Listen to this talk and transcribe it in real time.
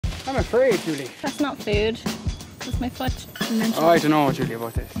I'm afraid, Julie. That's not food. That's my foot. Oh, I don't know, Julie,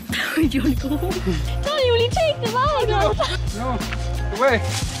 about this. Do you want to go home? Johnny, will you take the bag? No, away.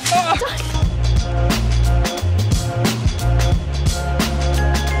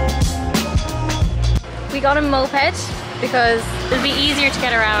 We got a moped because it'll be easier to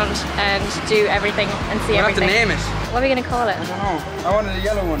get around and do everything and see everything. We'll have to name it. What are we going to call it? I don't know. I wanted a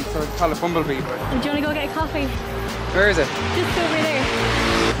yellow one, so I'd call it Bumblebee. But... Do you want to go get a coffee? Where is it? Just over there.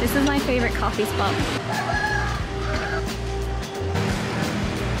 This is my favourite coffee spot.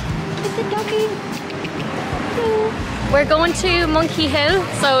 It's a doggy. We're going to Monkey Hill,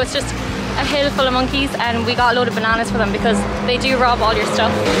 so it's just a hill full of monkeys, and we got a load of bananas for them because they do rob all your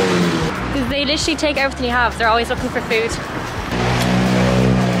stuff. Because they literally take everything you have. They're always looking for food. So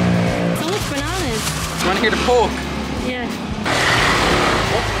much bananas. You want to hear the poke? Yeah.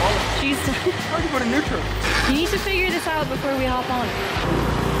 Jeez. How do you put a neutral? You need to figure this out before we hop on.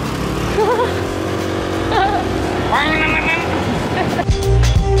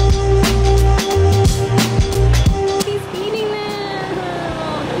 He's eating them.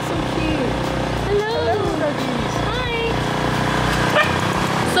 Oh, they're so cute. Hello. Hi.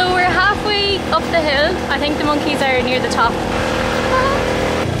 So we're halfway up the hill. I think the monkeys are near the top.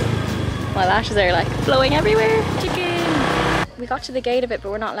 My lashes are like blowing everywhere. Chicken. We got to the gate of it, but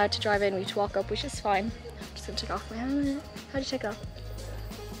we're not allowed to drive in. We have to walk up, which is fine. I'm just gonna take off my helmet. How do you take it off?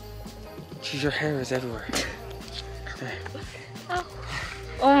 Jeez, your hair is everywhere. Oh.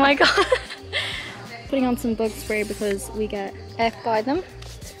 Oh my god. Putting on some bug spray because we get F by them.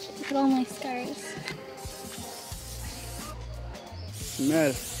 Look at all my scars.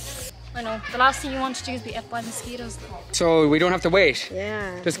 Smell. I know. The last thing you want to do is be F by mosquitoes. So we don't have to wait?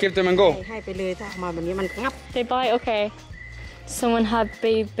 Yeah. Just give them and go? They bite? Okay. Someone had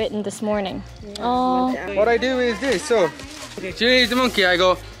baby bitten this morning. Oh. What I do is this, so Julie's the monkey, I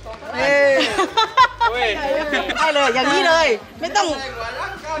go, hey! Wait. ได้เลยอย่างนี้เลยไม่ต้อง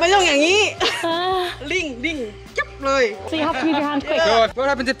อย่างนี้ลิ่งจับเลย So you have to move your hand quick. So what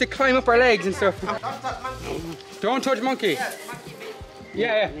happens if they climb up our legs and stuff? Don't touch monkey.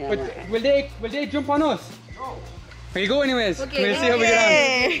 Yeah. But will they jump on us? Here you go anyways. Okay. We'll see how we get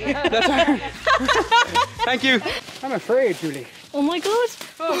on. That's right. Thank you. I'm afraid, Julie. Oh my god.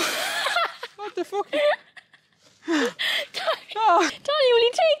 Oh. What the fuck? Tony, will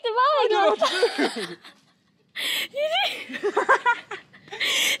you take the bag? You did.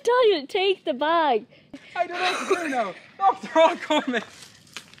 Tony, take the bag. I don't know what to do now. Oh, they're all coming.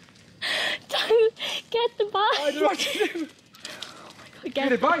 Tony, get the bag. I don't know what to do. Oh my god,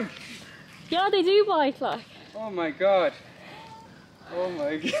 Did it bite? Yeah, they do bite, like. Oh my god. Oh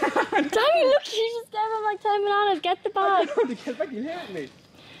my god. Danny, look, you just gave him like 10 bananas. Get the bag. Get back, you hit me.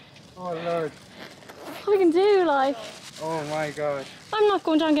 Oh lord. What we can do, like. Oh my god. I'm not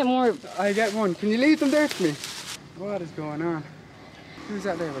going down and get more. I get one. Can you leave them there to me? What is going on? Who's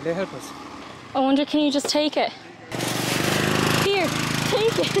that there? Will they help us? I wonder, can you just take it? Here,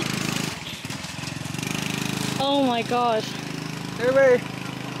 take it. Oh my god. Stay away.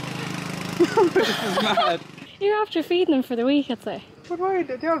 This is mad. You're after feeding them for the week, I'd say. But why?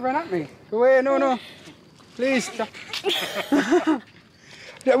 They all ran at me. Go away, no. Please stop.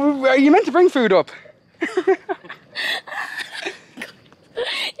 You meant to bring food up. You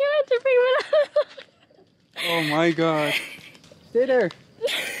had to bring it up. Oh my god. Stay there.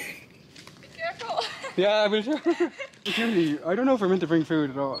 Be careful. Yeah, I will. Really, I don't know if we're meant to bring food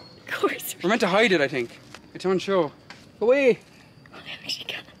at all. Of course. We're meant to hide it, I think. It's on show. Go away. I actually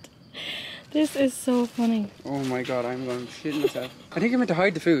can't. This is so funny. Oh my god, I'm going to shit myself. I think you're meant to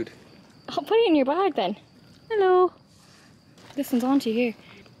hide the food. I'll put it in your bag then. Hello. This one's onto you here.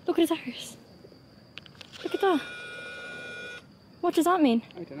 Look at his ears. Look at that. What does that mean?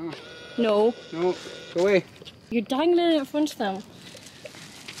 I don't know. No. No, go away. You're dangling it in front of them.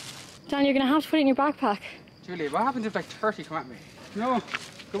 Dan, you're going to have to put it in your backpack. Julie, what happens if like 30 come at me? No,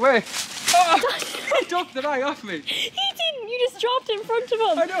 go away. Oh, he took the bag off me. He didn't. You just dropped it in front of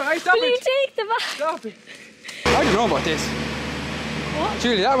him. I know, stop Will it. you take the bag? Stop it. I don't know about this. What?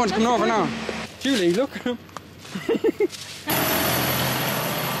 Julie, that one's coming over now. Julie, look at him.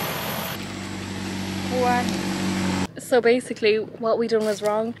 What? So basically what we done was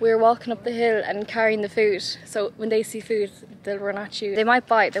wrong. We were walking up the hill and carrying the food. So when they see food, they'll run at you. They might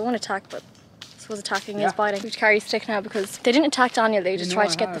bite, they won't attack, but I suppose attacking is biting. We have to carry a stick now because they didn't attack Daniel, they just tried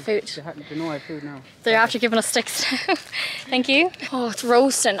to get the food. They know I have food now. They're after giving us sticks. Thank you. Oh, it's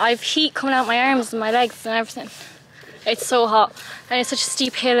roasting. I have heat coming out my arms and my legs and everything. It's so hot. And it's such a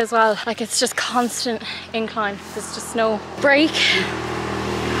steep hill as well. Like it's just constant incline. There's just no break.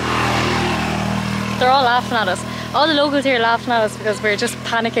 They're all laughing at us. All the locals here are laughing at us because we're just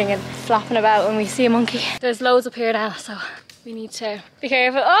panicking and flapping about when we see a monkey. There's loads up here now, so we need to be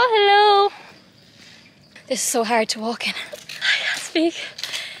careful. Oh, hello! This is so hard to walk in. I can't speak.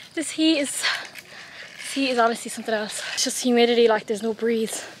 This heat is honestly something else. It's just humidity, like there's no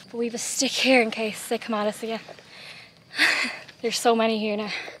breeze. But we have a stick here in case they come at us again. There's so many here now.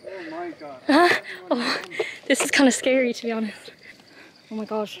 Oh my god. Oh, this is kind of scary, to be honest. Oh my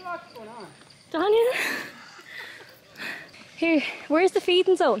god. What's going on? Daniel! Here, where's the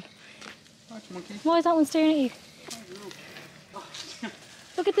feeding zone? Watch, monkey. Why is that one staring at you?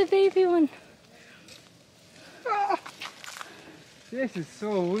 Look at the baby one. This is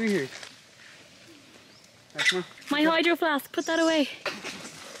so weird. My hydro flask, put that away.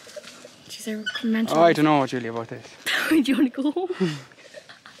 Jeez, they're mental. Oh, I don't know, Julie, about this. Do you want to go home?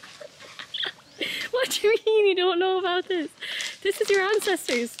 What do you mean you don't know about this? This is your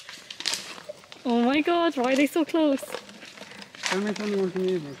ancestors. Oh my god, why are they so close? Tell me something with the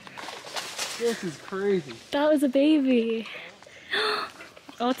music. This is crazy. That was a baby.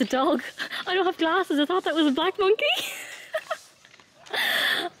 Oh, it's a dog. I don't have glasses. I thought that was a black monkey.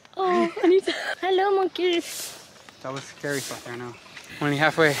 Oh, I need to... Hello, monkeys. That was scary stuff there now. Only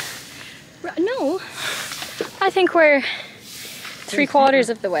halfway. No. I think we're 3/4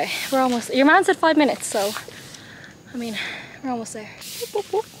 of the way. We're almost... Your man said 5 minutes, so... I mean, we're almost there.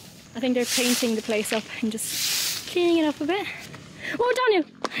 I think they're painting the place up and just cleaning it up a bit. Oh, Daniel!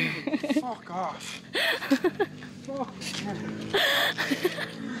 Fuck off.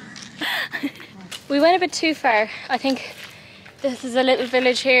 We went a bit too far. I think this is a little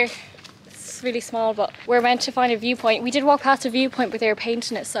village here. It's really small, but we're meant to find a viewpoint. We did walk past a viewpoint, but they were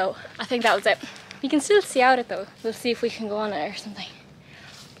painting it, so I think that was it. You can still see out it though. We'll see if we can go on it or something.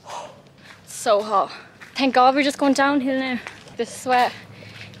 It's so hot. Thank God we're just going downhill now. The sweat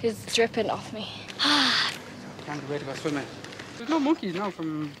is dripping off me. Can't wait to go swimming. There's no monkeys now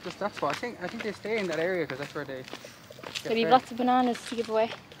from just that spot. I think they stay in that area because that's where they get They leave fed. lots of bananas to give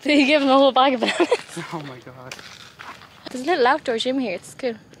away. They give them a whole bag of bananas. Oh my god. There's a little outdoor gym here, it's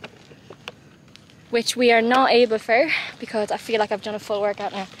cool. Which we are not able for because I feel like I've done a full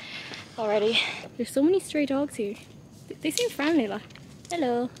workout now already. There's so many stray dogs here. They seem friendly, like.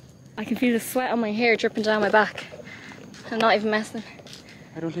 Hello. I can feel the sweat on my hair dripping down my back. I'm not even messing.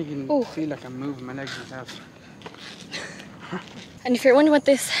 I don't think you can feel like I'm moving my legs myself. And if you're wondering what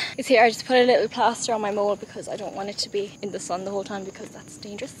this is here, I just put a little plaster on my mole because I don't want it to be in the sun the whole time because that's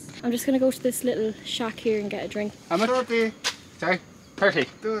dangerous. I'm just going to go to this little shack here and get a drink. How much? 30. Sorry? 30.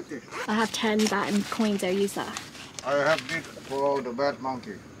 30. I have 10 baht coins there, use that. I have this for the bad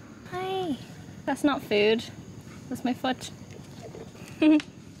monkey. Hi. That's not food. That's my foot. Will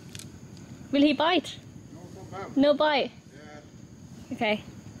he bite? No bite? Yeah. Okay.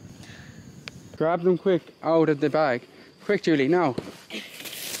 Grab them quick out of the bag. Quick, Julie, now.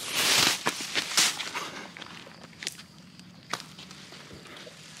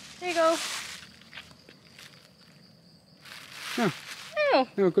 There you go. No. Oh,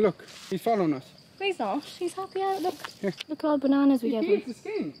 No, good look. He's following us. he's not. He's happy out. Look. Here. Look at all the bananas we He gave peels him. the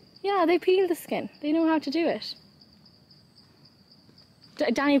skin. Yeah, they peel the skin. They know how to do it.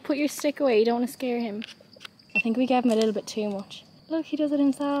 Danny, put your stick away. You don't want to scare him. I think we gave him a little bit too much. Look, he does it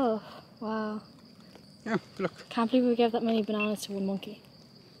himself. Wow. Yeah, look. Can't believe we gave that many bananas to one monkey.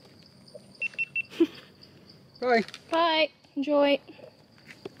 Bye. Bye. Enjoy.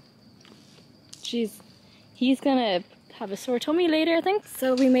 Jeez. He's gonna have a sore tummy later, I think.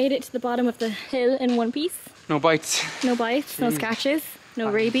 So we made it to the bottom of the hill in one piece. No bites. No bites, no Jeez. scratches,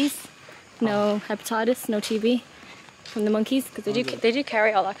 no rabies, no hepatitis, no TB from the monkeys because they do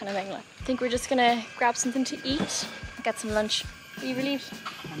carry all that kind of thing. Like. I think we're just gonna grab something to eat, get some lunch. Are you relieved?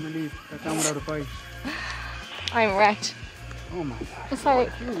 I'm relieved. Got down without a bite. I'm wrecked. Oh my god. Oh, sorry.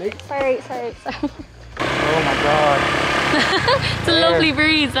 You're late. Sorry. Oh my god. It's a lovely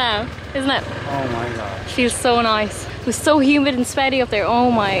breeze now, isn't it? Oh my god. Feels so nice. It was so humid and sweaty up there.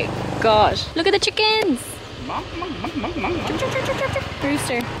 Oh my god. Look at the chickens.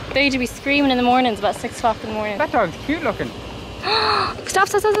 Rooster. They need to be screaming in the mornings about 6 o'clock in the morning. That dog's cute looking. Stop.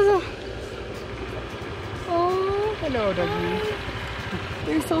 Oh, Hello, doggy.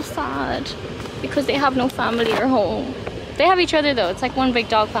 they're so sad because they have no family or home. They have each other though. It's like one big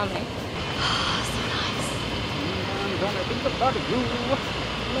dog family. So nice. I'm gonna think about you.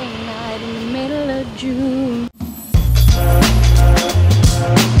 Late night in the middle of June.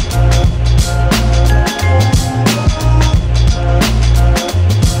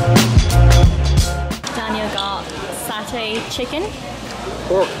 Daniel got satay chicken.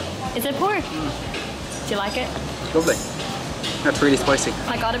 Pork. Is it pork? Do you like it? Lovely. That's really spicy.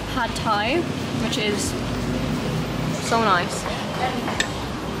 I got a pad thai, which is So nice.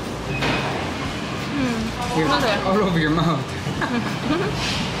 All over your mouth.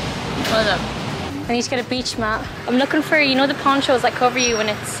 Well done. I need to get a beach mat. I'm looking for, you know, the ponchos that cover you when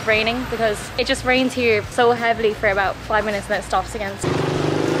it's raining, because it just rains here so heavily for about 5 minutes and then it stops again.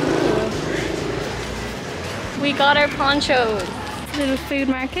 We got our ponchos. Little food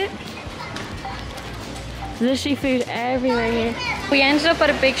market. Literally food everywhere here. We ended up at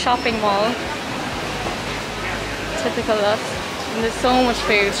a big shopping mall. Typical of us. And there's so much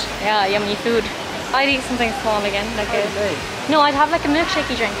food. Yeah, yummy food. I'd eat something small again, like no, I'd have like a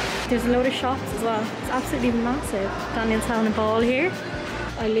milkshakey drink. There's a load of shops as well. It's absolutely massive. Daniel's having a ball here.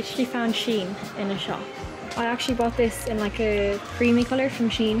 I literally found Shein in a shop. I actually bought this in like a creamy colour from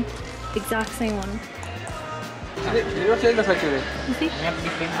Shein. The exact same one. What look like today? You see?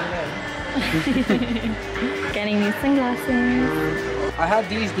 Getting new sunglasses. I had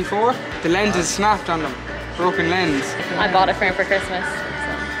these before. The lens is snapped on them. Broken lens. I bought it for him for Christmas.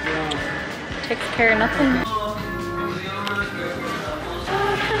 So. Takes care of nothing.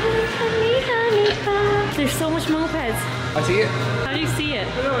 There's so much mopeds. I see it. How do you see it?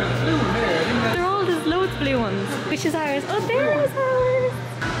 Blue there. They're all, there's loads of blue ones. Which is ours? Oh, there's ours.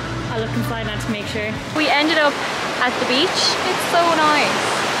 I'll look inside now to make sure. We ended up at the beach. It's so nice.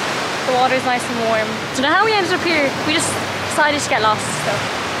 The water's nice and warm. Don't know how we ended up here. We just decided to get lost. So.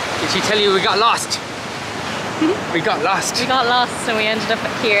 Did she tell you we got lost? We got lost. We got lost and we ended up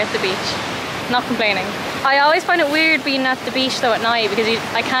here at the beach. Not complaining. I always find it weird being at the beach though at night because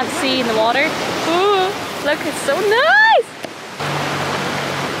I can't see in the water. Ooh, look, it's so nice!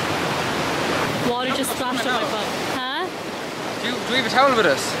 Water just splashed on my butt. Huh? Do we have a towel with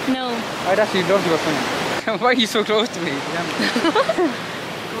us? No. I'd actually love to go swimming. Why are you so close to me?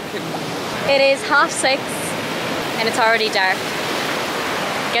 It is 6:30 and it's already dark.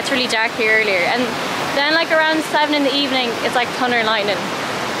 It gets really dark here earlier and then like around 7 in the evening it's like thunder and lightning.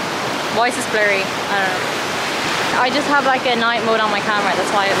 Voice is blurry, I don't know. I just have like a night mode on my camera,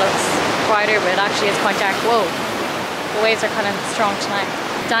 that's why it looks brighter, but actually it's quite dark. Whoa, the waves are kind of strong tonight.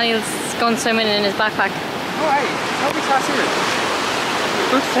 Daniel's going swimming in his backpack. Oh hey, nobody's past here.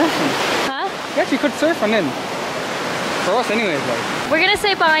 Good surfing. Huh? You actually could surf on in. For us anyways, like. We're gonna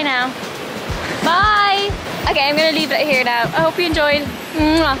say bye now. Bye! Okay, I'm gonna leave it here now. I hope you enjoyed.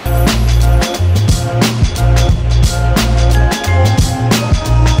 Mwah.